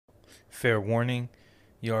Fair warning,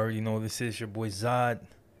 you already know this is your boy Zod.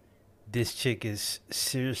 This chick is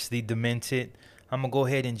seriously demented. I'm gonna go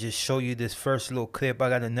ahead and just show you this first little clip. I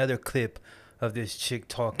got another clip of this chick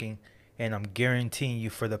talking, and I'm guaranteeing you,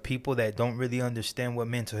 for the people that don't really understand what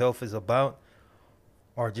mental health is about,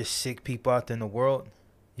 or just sick people out there in the world,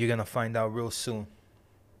 you're gonna find out real soon.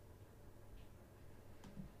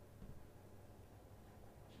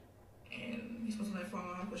 And you're supposed to let it fall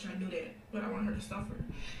off, which I knew that, but I want her to suffer.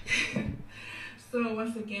 So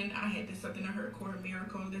once again, I had this something to her core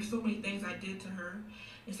miracle. There's so many things I did to her.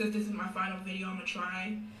 And since this is my final video, I'm gonna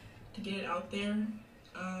try to get it out there.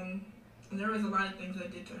 There was a lot of things I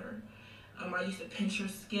did to her. I used to pinch her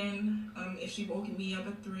skin. If she woke me up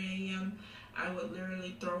at 3 a.m., I would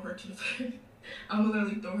literally throw her to the floor,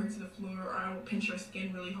 or I would pinch her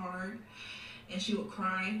skin really hard, and she would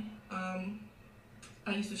cry.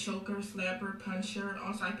 I used to choke her, slap her, punch her,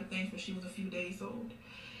 all types of things when she was a few days old.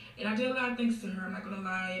 And I did a lot of things to her. I'm not gonna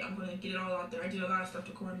lie. I'm gonna get it all out there. I did a lot of stuff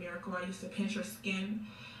to Core Miracle. I used to pinch her skin.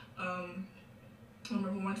 I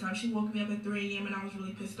remember one time she woke me up at 3 a.m. and I was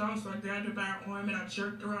really pissed off, so I grabbed her by her arm and I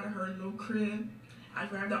jerked her out of her little crib. I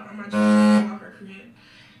grabbed her arm, I jerked her out of her crib,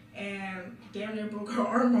 and damn near broke her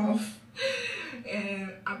arm off.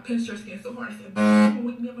 And I pinched her skin so hard, I said, "Don't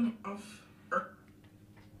wake me up off."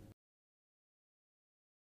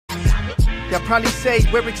 They'll probably say,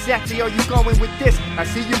 where exactly are you going with this? I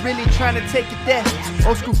see you really trying to take it there.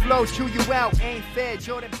 Old school flow, chew you out, ain't fair.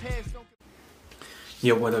 Jordan pants don't...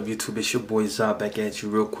 Yo, what up YouTube? It's your boy Zod back at you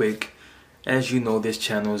real quick. As you know, this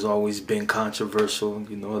channel has always been controversial.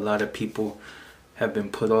 You know, a lot of people have been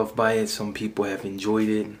put off by it. Some people have enjoyed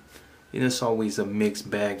it. You know, it's always a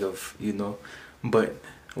mixed bag of, but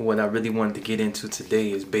what I really wanted to get into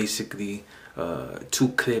today is basically two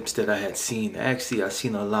clips that I had seen. Actually, I've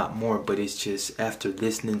seen a lot more, but it's just after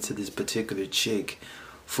listening to this particular chick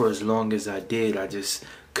for as long as I did, I just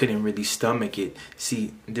couldn't really stomach it.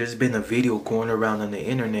 See, there's been a video going around on the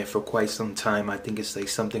internet for quite some time. I think it's like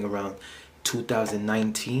something around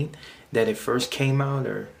 2019 that it first came out,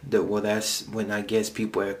 or that, well, that's when I guess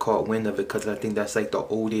people had caught wind of it, because I think that's like the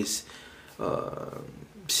oldest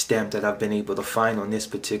stamp that I've been able to find on this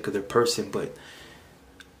particular person. But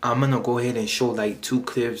I'm gonna go ahead and show like two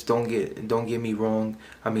clips. Don't get me wrong.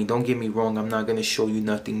 Don't get me wrong. I'm not gonna show you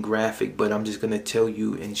nothing graphic, but I'm just gonna tell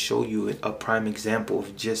you and show you a prime example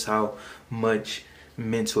of just how much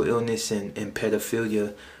mental illness and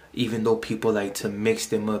pedophilia, even though people like to mix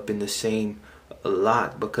them up in the same a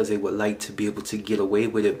lot because they would like to be able to get away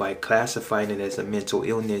with it by classifying it as a mental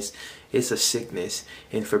illness, it's a sickness.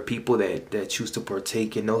 And for people that choose to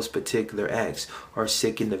partake in those particular acts are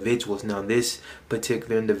sick individuals. Now, this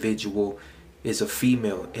particular individual is a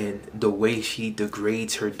female, and the way she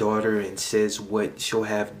degrades her daughter and says what she'll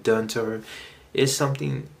have done to her is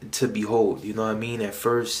something to behold. You know what I mean? At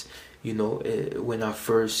first, when I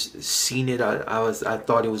first seen it, I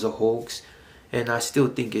thought it was a hoax. And I still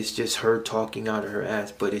think it's just her talking out of her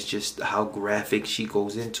ass, but it's just how graphic she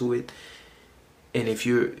goes into it. And if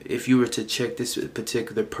you were to check this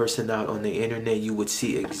particular person out on the internet, you would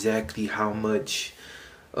see exactly how much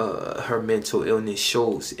her mental illness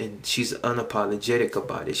shows. And she's unapologetic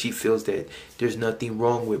about it. She feels that there's nothing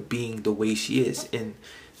wrong with being the way she is. And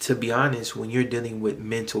to be honest, when you're dealing with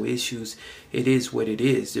mental issues, it is what it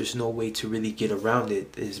is. There's no way to really get around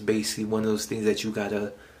it. It's basically one of those things that you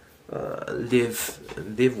gotta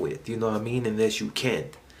live with, you know what I mean, unless you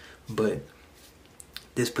can't. But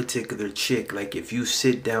this particular chick, like, if you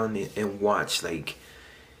sit down and watch, like,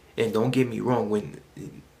 and don't get me wrong, when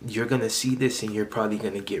you're gonna see this and you're probably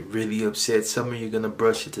gonna get really upset, some of you are gonna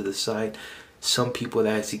brush it to the side. Some people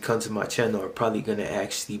that actually come to my channel are probably gonna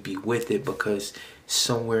actually be with it, because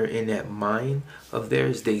somewhere in that mind of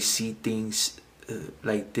theirs, they see things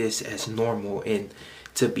like this as normal. And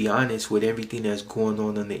to be honest, with everything that's going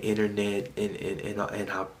on the internet and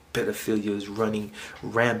how pedophilia is running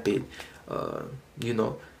rampant,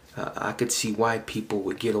 I could see why people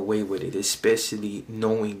would get away with it, especially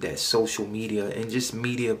knowing that social media and just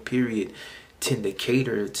media period tend to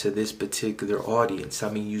cater to this particular audience.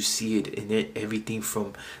 You see it in everything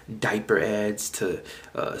from diaper ads to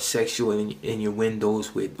sexual in your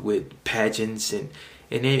windows with pageants and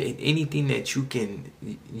anything that you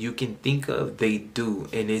can think of, they do,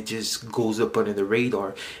 and it just goes up under the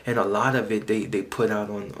radar. And a lot of it they put out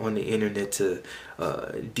on the internet to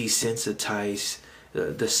desensitize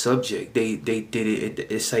the subject. They did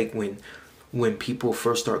it. It's like when people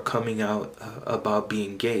first start coming out about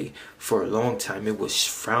being gay. For a long time it was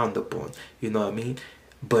frowned upon, you know what I mean?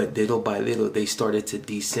 But little by little, they started to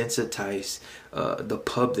desensitize the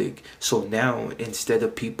public. So now, instead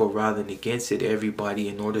of people rallying against it, everybody,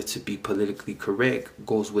 in order to be politically correct,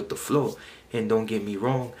 goes with the flow. And don't get me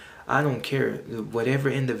wrong, I don't care. Whatever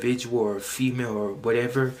individual or female or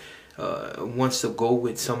whatever wants to go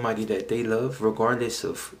with somebody that they love, regardless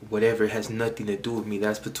of whatever, has nothing to do with me.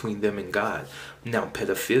 That's between them and God. Now,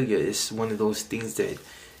 pedophilia is one of those things that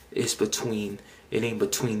it's between, it ain't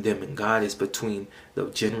between them and God, it's between the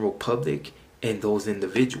general public and those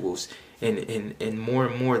individuals. And more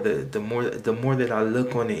and more, the more that I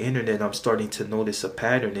look on the internet, I'm starting to notice a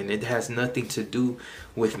pattern, and it has nothing to do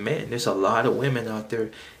with men. There's a lot of women out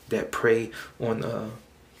there that prey on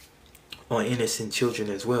innocent children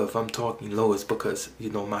as well. If I'm talking low, it's because,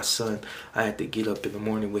 you know, my son, I had to get up in the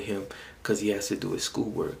morning with him because he has to do his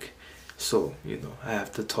schoolwork. So, you know, I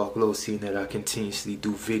have to talk low, seeing that I continuously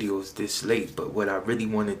do videos this late. But what I really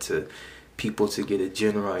wanted to people to get a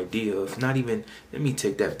general idea of, not even, let me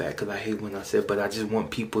take that back because I hate when I said, but I just want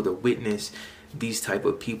people to witness these type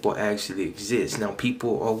of people actually exist. Now,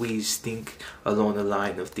 people always think along the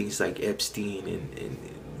line of things like Epstein and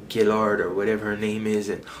Gillard or whatever her name is,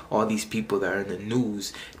 and all these people that are in the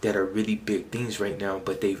news that are really big things right now,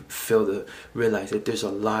 but they fail to realize that there's a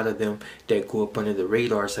lot of them that go up under the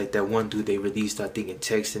radar. It's like that one dude they released, I think, in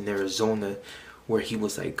Texas, in Arizona, where he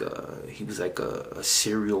was like a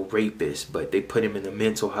serial rapist, but they put him in a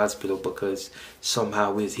mental hospital because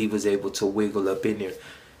somehow he was able to wiggle up in there.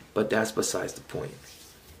 But that's besides the point.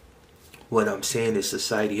 What I'm saying is,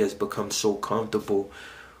 society has become so comfortable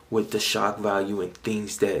with the shock value and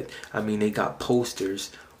things that, I mean, they got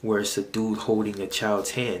posters where it's a dude holding a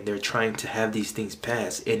child's hand. They're trying to have these things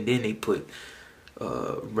pass, and then they put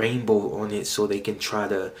rainbow on it so they can try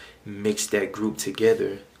to mix that group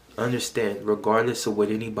together. Understand, regardless of what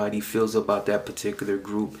anybody feels about that particular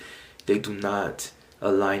group, they do not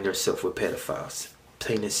align themselves with pedophiles.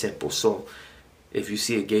 Plain and simple. So if you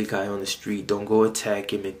see a gay guy on the street, don't go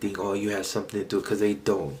attack him and think, oh, you have something to do, because they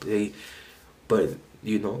don't. But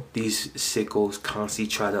you know, these sickos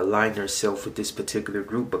constantly try to align themselves with this particular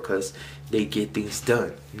group because they get things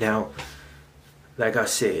done. Now, like I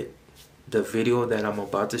said, the video that I'm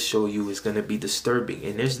about to show you is going to be disturbing,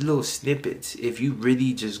 and there's little snippets. If you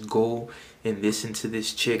really just go and listen to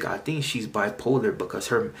this chick, I think she's bipolar,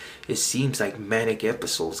 because it seems like manic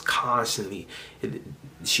episodes constantly.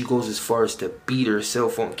 She goes as far as to beat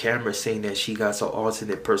herself on camera, saying that she got an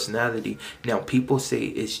alternate personality. Now, people say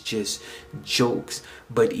it's just jokes,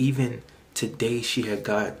 but even today she had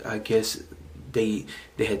got, I guess they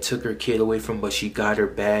had took her kid away from, but she got her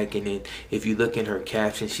back. And then if you look in her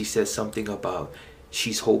caption, she says something about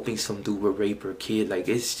she's hoping some dude will rape her kid. Like,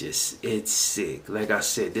 it's sick. Like I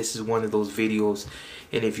said, this is one of those videos,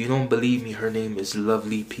 and if you don't believe me, her name is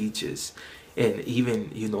Lovely Peaches. And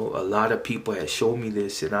even, you know, a lot of people had showed me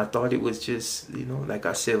this, and I thought it was just, you know, like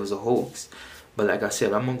I said, it was a hoax. But like I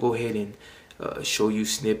said, I'm gonna go ahead and show you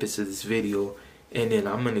snippets of this video, and then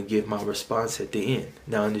I'm going to give my response at the end.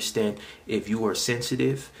 Now, understand, if you are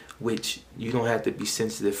sensitive, which you don't have to be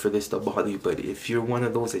sensitive for this to bother you, but if you're one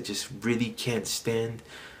of those that just really can't stand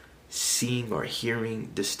seeing or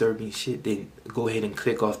hearing disturbing shit, then go ahead and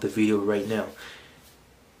click off the video right now.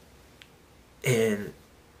 And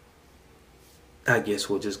I guess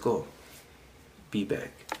we'll just go. Be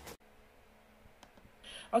back.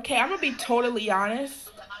 Okay, I'm going to be totally honest.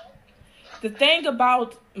 The thing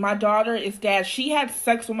about my daughter is that she had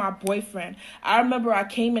sex with my boyfriend. I remember I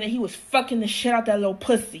came in and he was fucking the shit out that little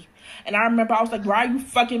pussy. And I remember I was like, why are you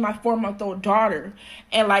fucking my 4-month-old daughter?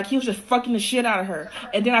 And like, he was just fucking the shit out of her.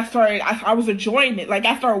 And then I was enjoying it. Like,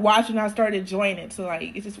 I started watching and I started enjoying it. So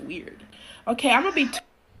like, it's just weird. Okay, I'm gonna be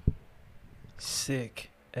sick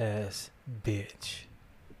ass bitch.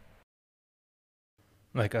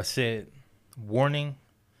 Like I said, warning.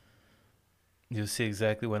 You'll see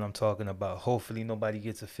exactly what I'm talking about. Hopefully nobody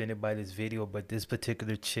gets offended by this video, but this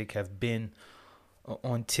particular chick have been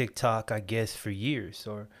on TikTok, I guess, for years.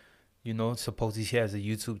 Or, you know, supposedly she has a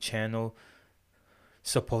YouTube channel.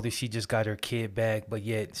 Supposedly she just got her kid back, but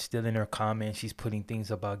yet still in her comments she's putting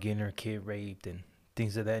things about getting her kid raped and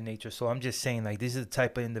things of that nature. So I'm just saying, like, this is the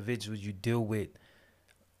type of individuals you deal with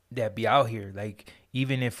that be out here. Like,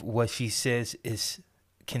 even if what she says is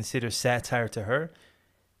considered satire to her,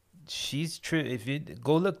 she's true. If you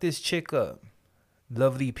go look this chick up,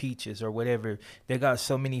 Lovely Peaches or whatever, they got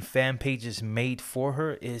so many fan pages made for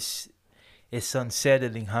her. It's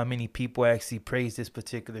unsettling how many people actually praise this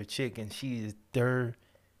particular chick, and she is dirty.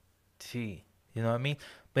 You know what I mean?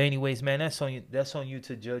 But anyways, man, that's on you. That's on you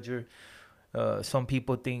to judge her. Some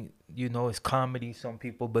people think, you know, it's comedy. Some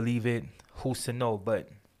people believe it. Who's to know? But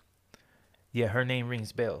Yeah, her name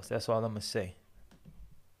rings bells. That's all I'm gonna say.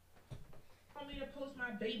 Want me to post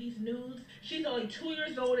my baby's nudes? She's only 2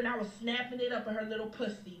 years old and I was snapping it up at her little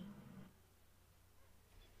pussy.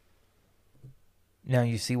 Now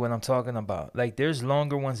you see what I'm talking about. Like, there's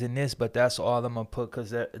longer ones in this, but that's all I'm gonna put because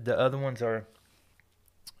the other ones are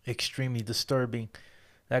extremely disturbing.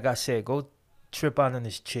 Like I said, go trip out on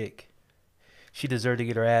this chick. She deserved to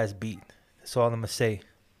get her ass beat. That's all I'm gonna say.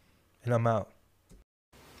 And I'm out.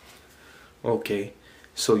 Okay,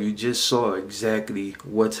 so you just saw exactly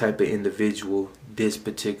what type of individual this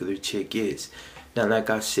particular chick is. Now, like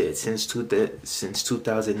I said, since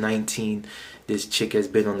 2019, this chick has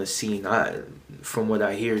been on the scene. From what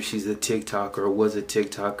I hear, she's a TikToker or was a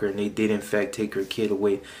TikToker, and they did in fact take her kid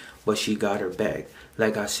away, but she got her back.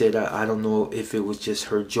 Like I said, I don't know if it was just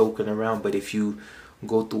her joking around, but if you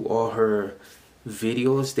go through all her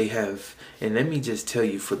videos, they have, and let me just tell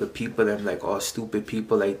you, for the people that I'm like, all stupid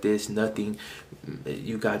people like this, nothing,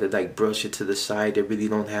 you gotta like brush it to the side, they really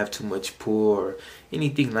don't have too much pull or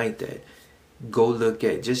anything like that. Go look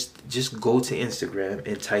at, just go to Instagram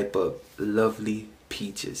and type up Lovely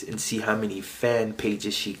Peaches and see how many fan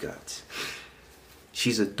pages she got.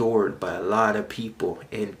 She's adored by a lot of people,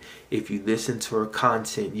 and if you listen to her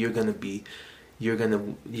content, you're gonna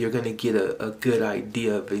get a good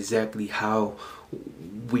idea of exactly how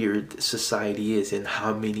weird society is and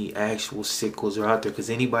how many actual sickos are out there. Because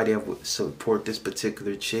anybody that would support this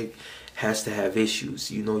particular chick has to have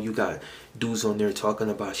issues. You know, you got dudes on there talking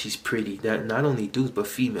about she's pretty. That not only dudes but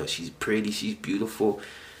females. She's pretty. She's beautiful.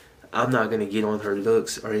 I'm not gonna get on her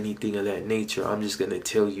looks or anything of that nature. I'm just gonna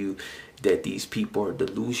tell you that these people are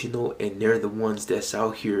delusional, and they're the ones that's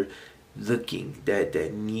out here looking that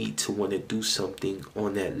need to want to do something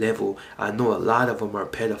on that level. I know a lot of them are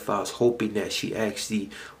pedophiles, hoping that she actually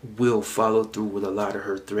will follow through with a lot of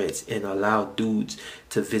her threats and allow dudes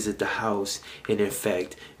to visit the house and in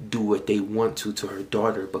fact do what they want to her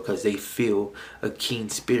daughter because they feel a keen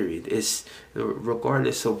spirit. It's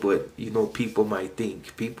regardless of what, you know, people might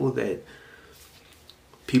think. People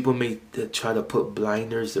may try to put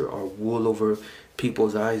blinders or wool over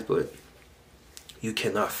people's eyes, but you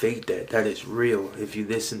cannot fake that. That is real if you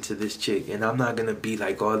listen to this chick. And I'm not going to be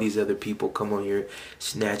like all these other people come on here,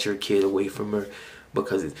 snatch her kid away from her.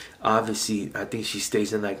 Because obviously, I think she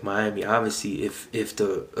stays in like Miami. Obviously, if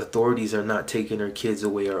the authorities are not taking her kids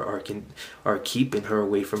away or are keeping her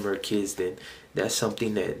away from her kids, then that's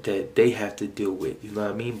something that they have to deal with. You know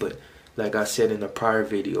what I mean? But like I said in a prior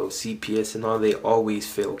video, CPS and all, they always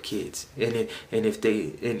fail kids. And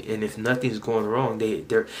if nothing's going wrong,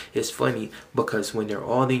 it's funny because when they're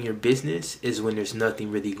all in your business is when there's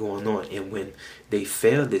nothing really going on. And when they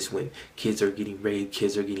fail is when kids are getting raped,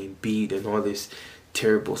 kids are getting beat, and all this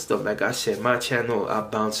terrible stuff. Like I said, my channel, I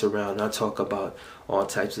bounce around. I talk about all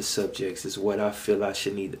types of subjects. Is what I feel I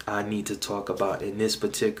need to talk about in this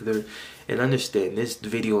particular. And understand, this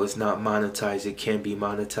video is not monetized. It can be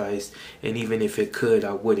monetized, and even if it could,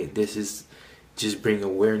 I wouldn't. This is just bring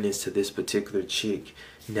awareness to this particular chick.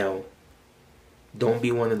 Now, don't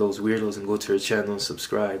be one of those weirdos and go to her channel and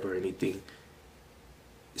subscribe or anything.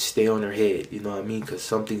 Stay on her head, you know what I mean? Because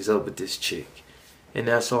something's up with this chick. And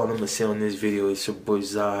that's all I'm going to say on this video. It's your boy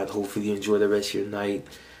Zod. Hopefully you enjoy the rest of your night.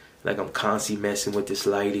 Like, I'm constantly messing with this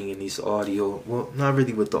lighting and this audio. Well, not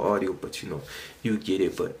really with the audio, but you know, you get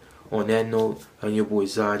it. But on that note, I'm your boy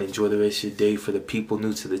Zod. Enjoy the rest of your day. For the people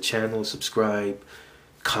new to the channel, subscribe,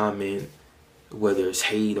 comment, whether it's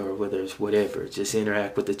hate or whether it's whatever. Just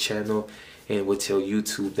interact with the channel, and we'll tell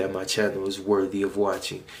YouTube that my channel is worthy of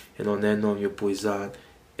watching. And on that note, I'm your boy Zod,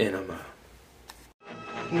 and I'm out.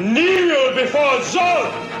 Kneel before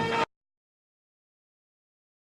Zod!